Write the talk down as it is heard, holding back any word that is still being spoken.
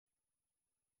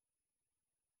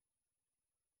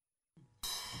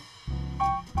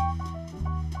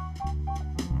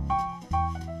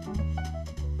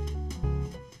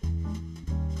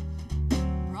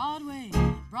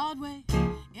Broadway,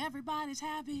 everybody's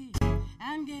happy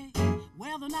and gay.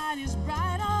 Well, the night is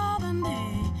brighter than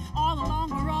day all along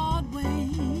Broadway.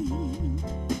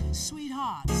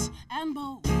 Sweethearts and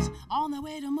beaux on their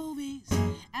way to movies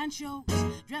and shows,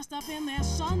 dressed up in their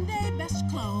Sunday best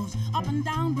clothes, up and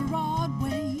down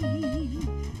Broadway.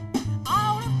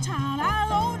 Out of town, I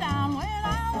low down when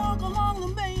I walk along the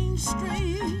main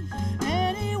street.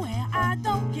 Anywhere, I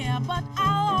don't care, but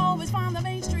I'll always find the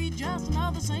main street, just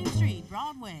another same street.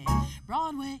 Broadway,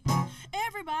 Broadway,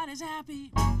 everybody's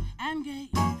happy and gay.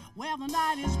 Well, the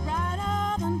night is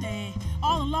brighter than day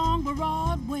all along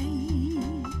Broadway.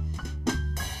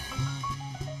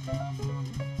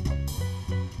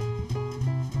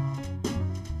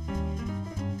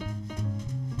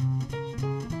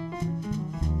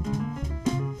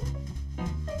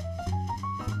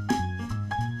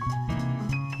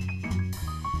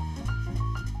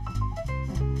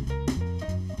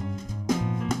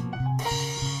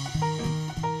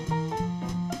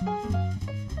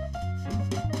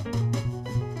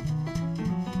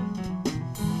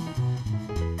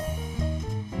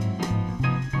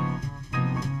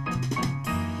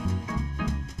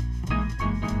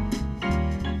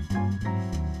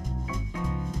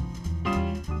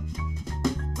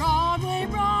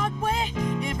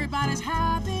 Everybody's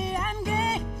happy and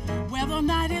gay. Well, the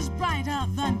night is brighter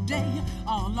than day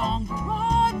all along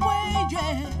Broadway,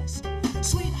 yes.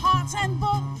 Sweethearts and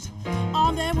beaux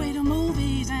on their way to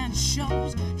movies and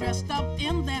shows, dressed up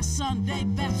in their Sunday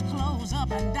best clothes,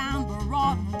 up and down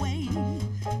Broadway.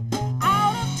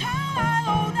 Out of town, I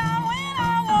low down when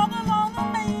I walk along the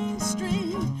main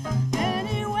street.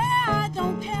 Anywhere, I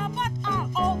don't care, but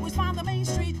I'll always find the main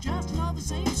street, just another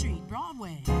same street.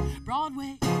 Broadway,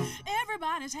 Broadway,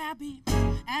 everybody's happy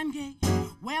and gay.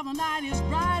 Well, the night is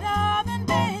brighter than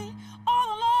day